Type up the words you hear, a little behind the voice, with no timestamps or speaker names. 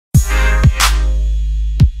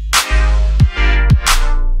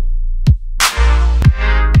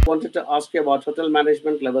wanted to ask you about Hotel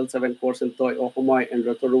Management Level 7 course in Toi Ohomai in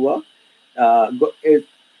Rotorua.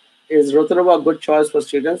 Is Rotorua a good choice for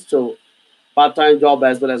students to part-time job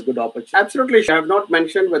as well as good opportunity? Absolutely. I have not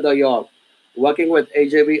mentioned whether you're working with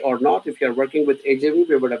AJV or not. If you're working with AJV,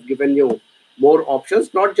 we would have given you more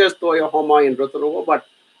options, not just Toi Ohomai in Rotorua, but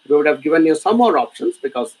we would have given you some more options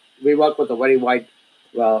because we work with a very wide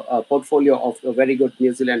portfolio of very good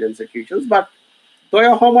New Zealand institutions. But Toi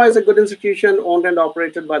Ohomai is a good institution owned and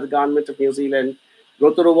operated by the government of New Zealand.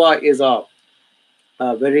 Rotorua is a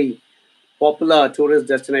very popular tourist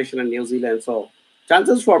destination in New Zealand. So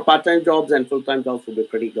chances for part-time jobs and full-time jobs will be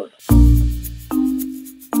pretty good.